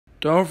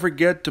Don't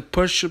forget to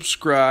push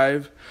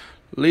subscribe,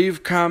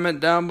 leave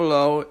comment down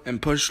below,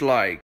 and push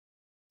like.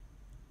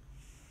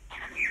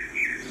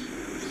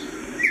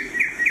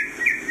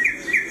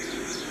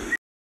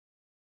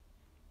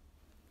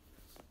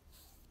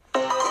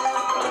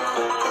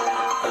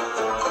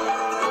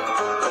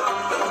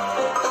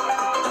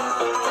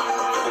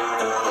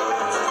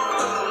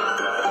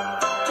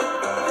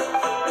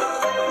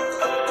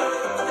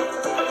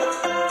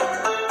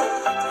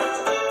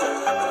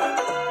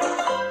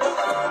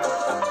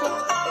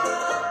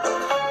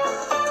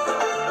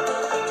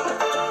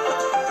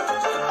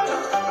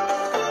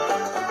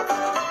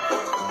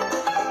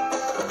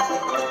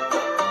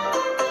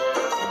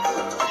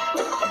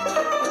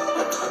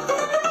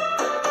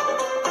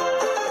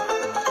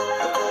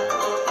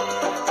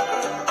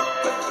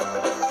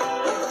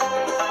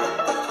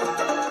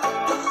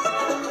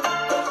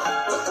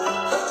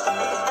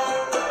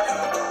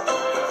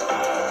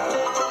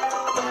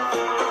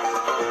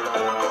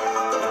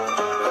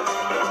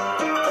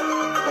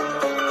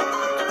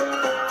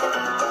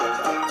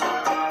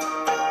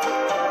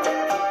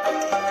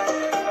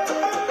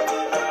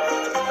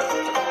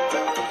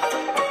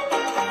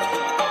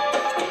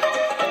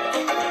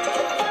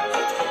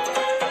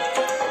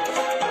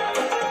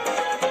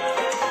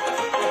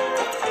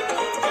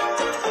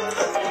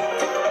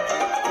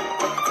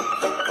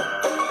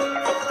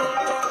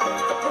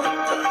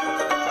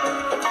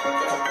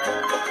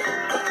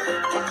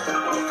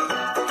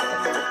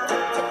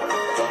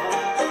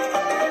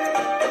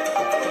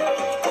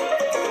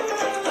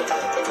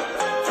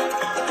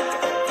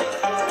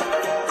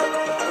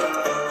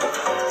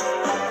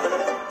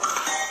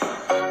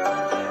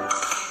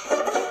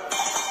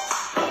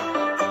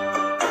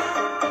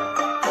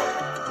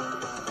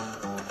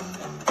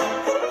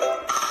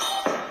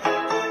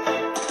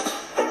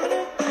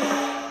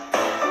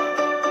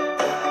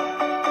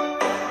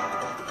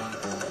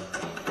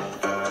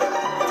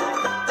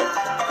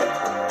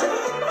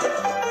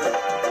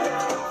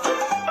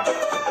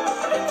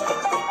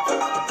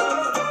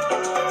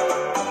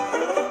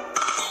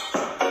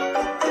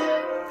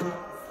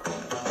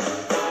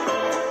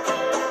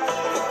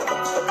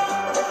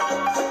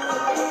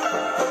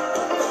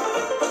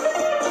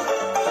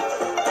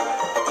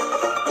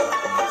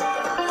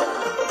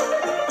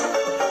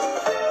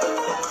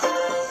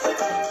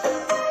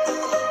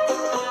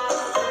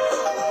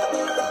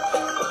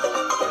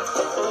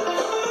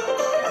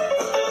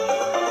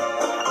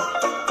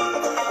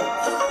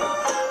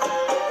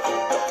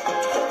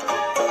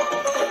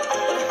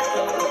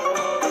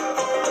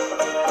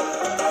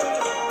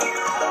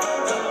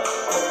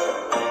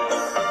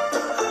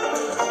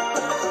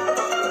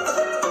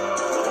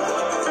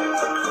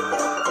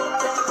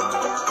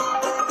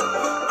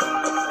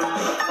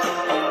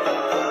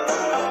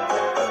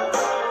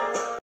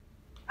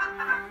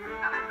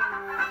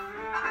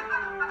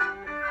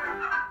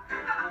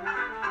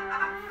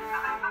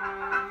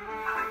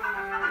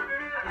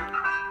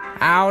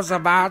 How's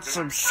about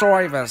some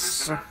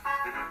service?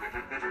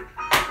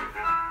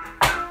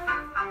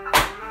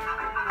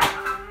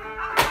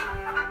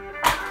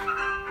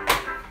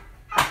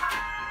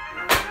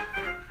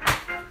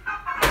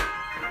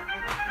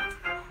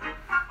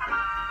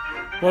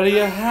 What do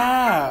you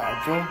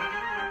have?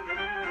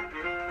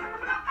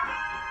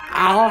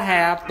 I'll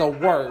have the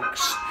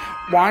works.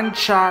 1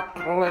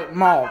 chocolate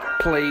malt,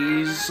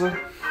 please.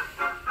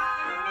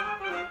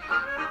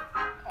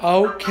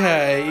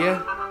 Okay.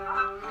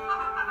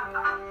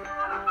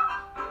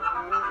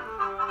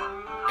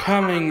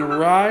 Coming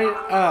right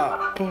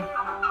up.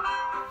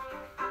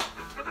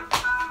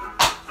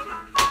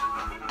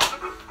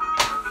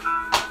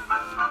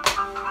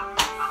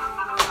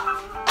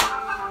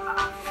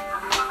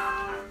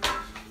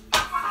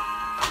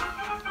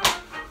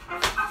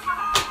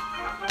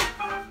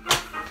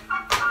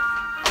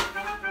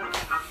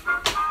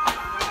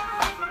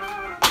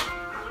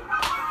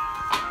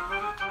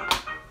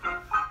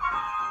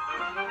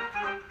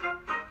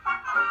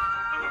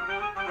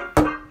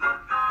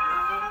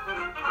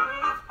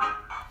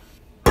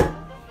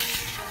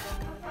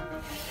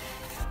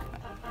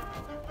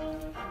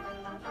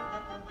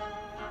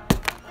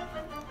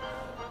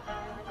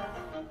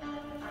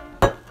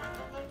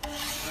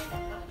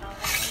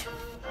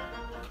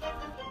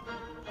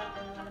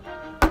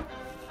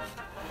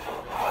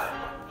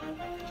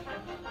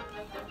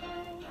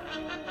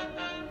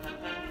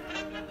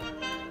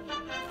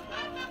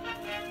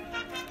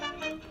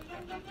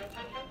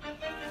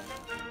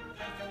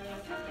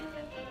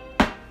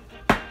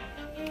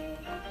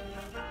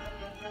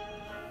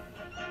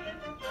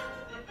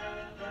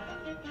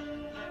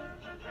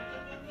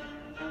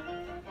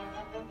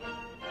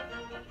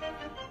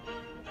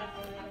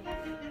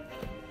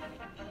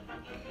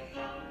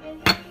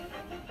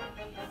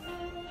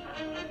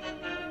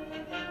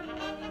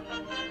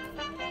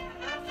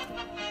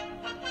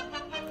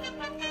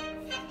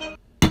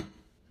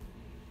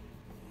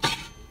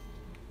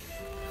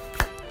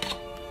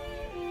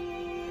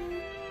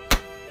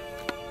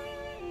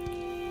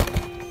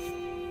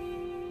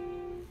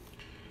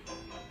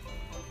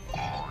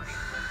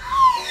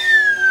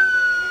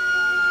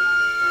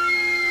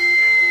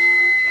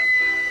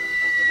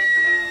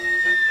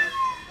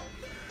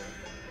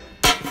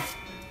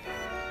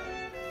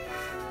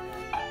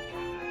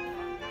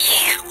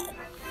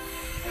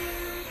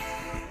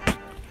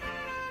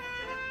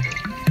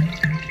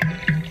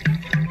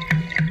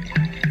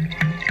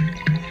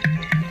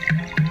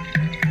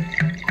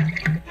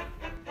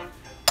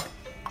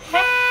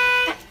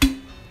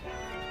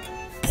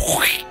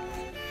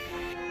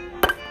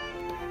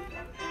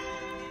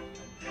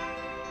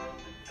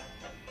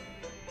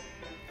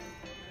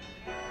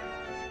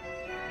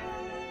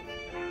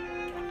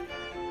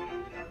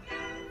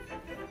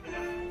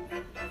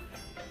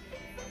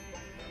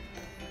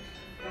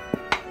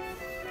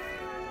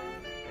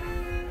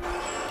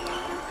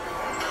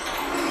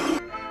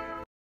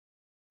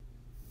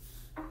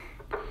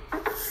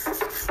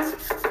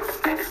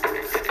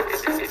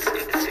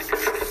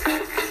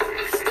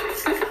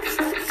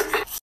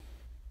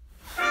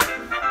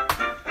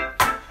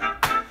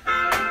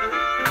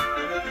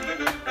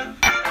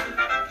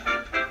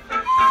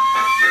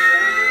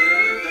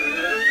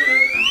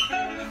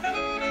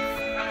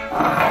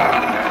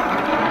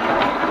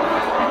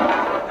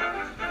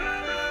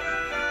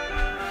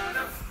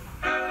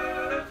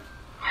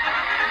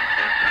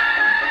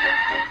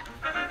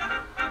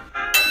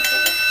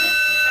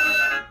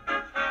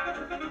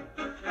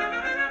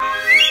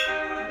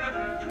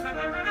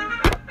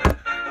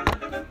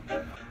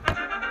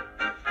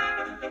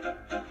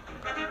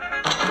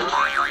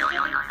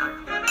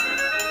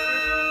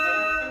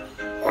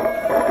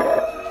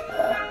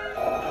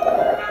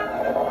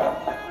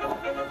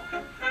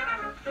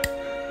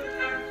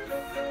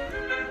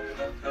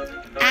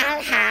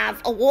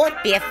 a root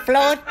beer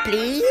float,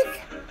 please?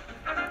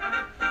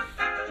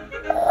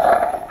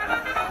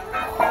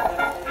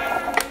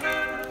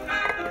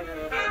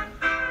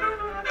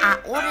 I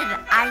ordered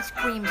an ice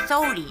cream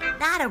soda,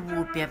 not a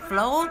root beer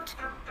float.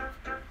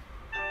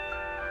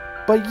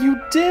 But you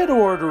did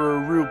order a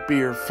root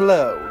beer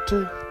float.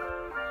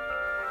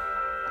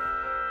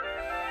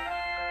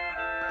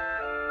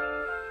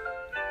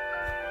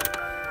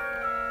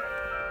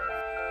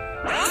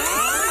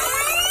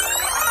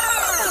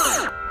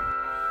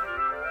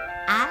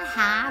 I'll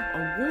have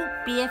a root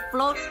beer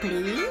float,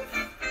 please.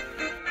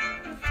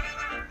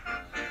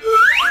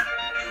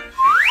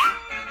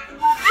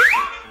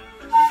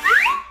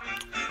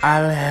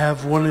 I'll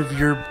have one of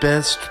your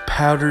best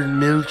powdered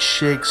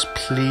milkshakes,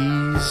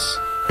 please.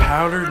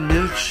 Powdered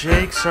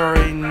milkshakes are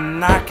a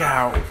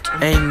knockout.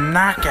 A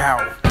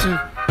knockout.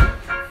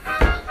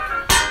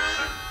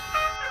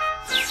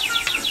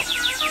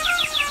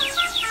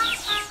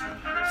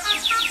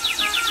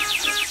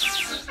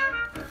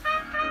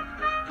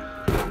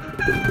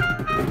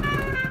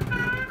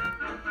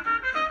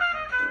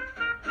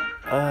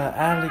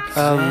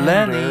 Alexander.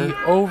 Lenny,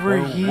 over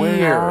here.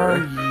 Where are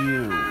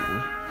you?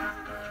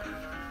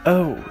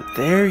 Oh,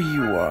 there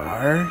you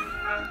are.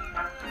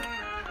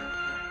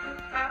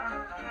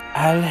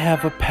 I'll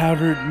have a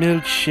powdered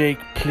milkshake,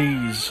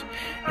 please,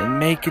 and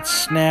make it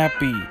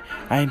snappy.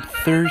 I'm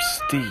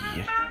thirsty.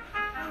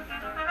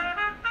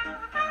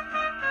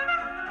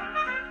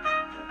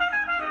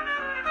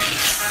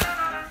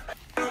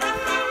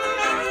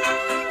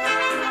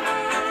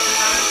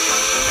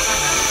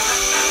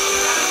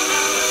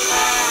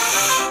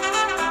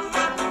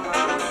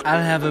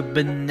 I'll have a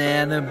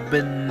banana,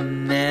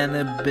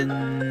 banana,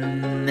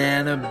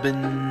 banana, banana,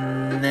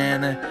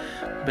 banana,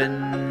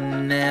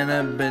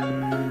 banana,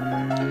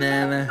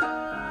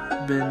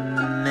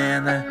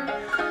 banana,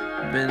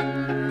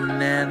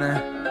 banana.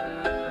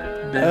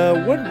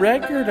 What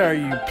record are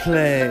you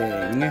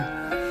playing?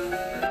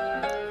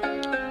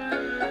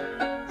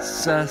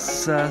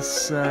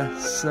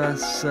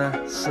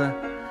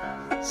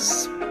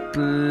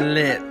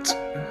 Split.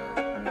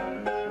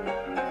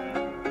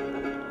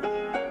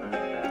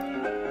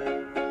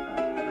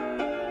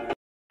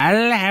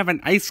 I'll have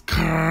an ice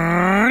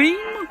cream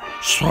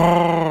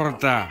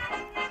soda.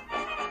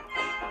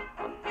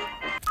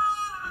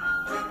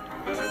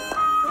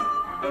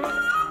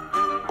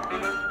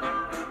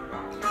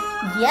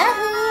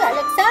 Yahoo,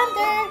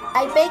 Alexander!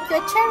 I baked you a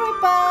cherry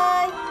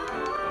pie.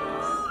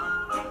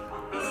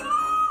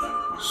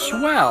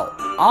 Swell.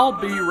 I'll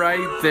be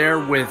right there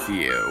with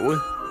you.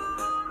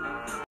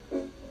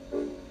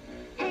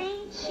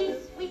 Ain't she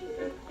sweet?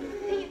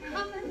 See her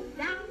coming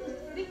down the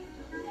street.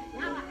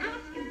 Now I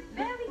ask you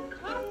very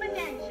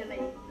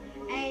confidentially.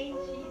 Ain't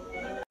she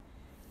sweet?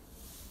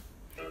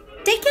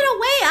 Take it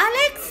away,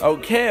 Alex.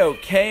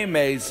 Okay,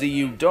 Maisie.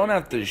 You don't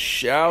have to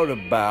shout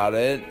about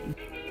it.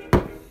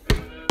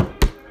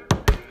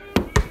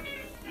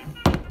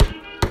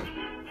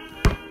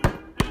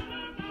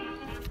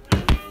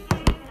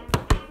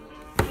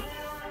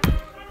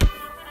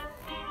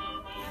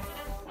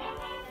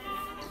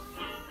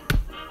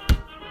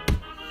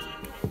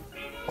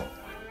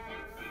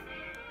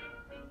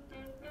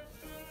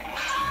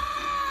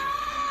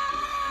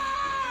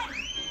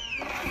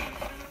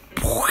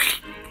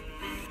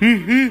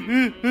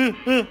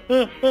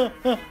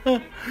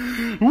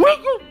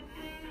 Wiggle!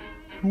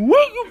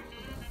 Wiggle!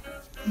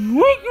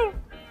 Wiggle!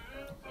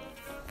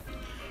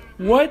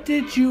 What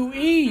did you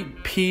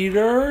eat,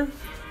 Peter?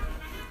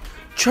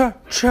 Cha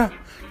cha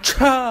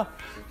cha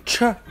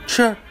cha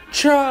cha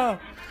cha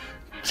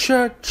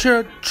cha cha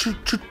cha cha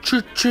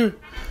cha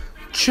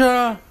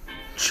cha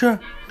cha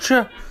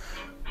cha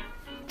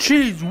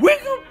cheese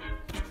wiggle.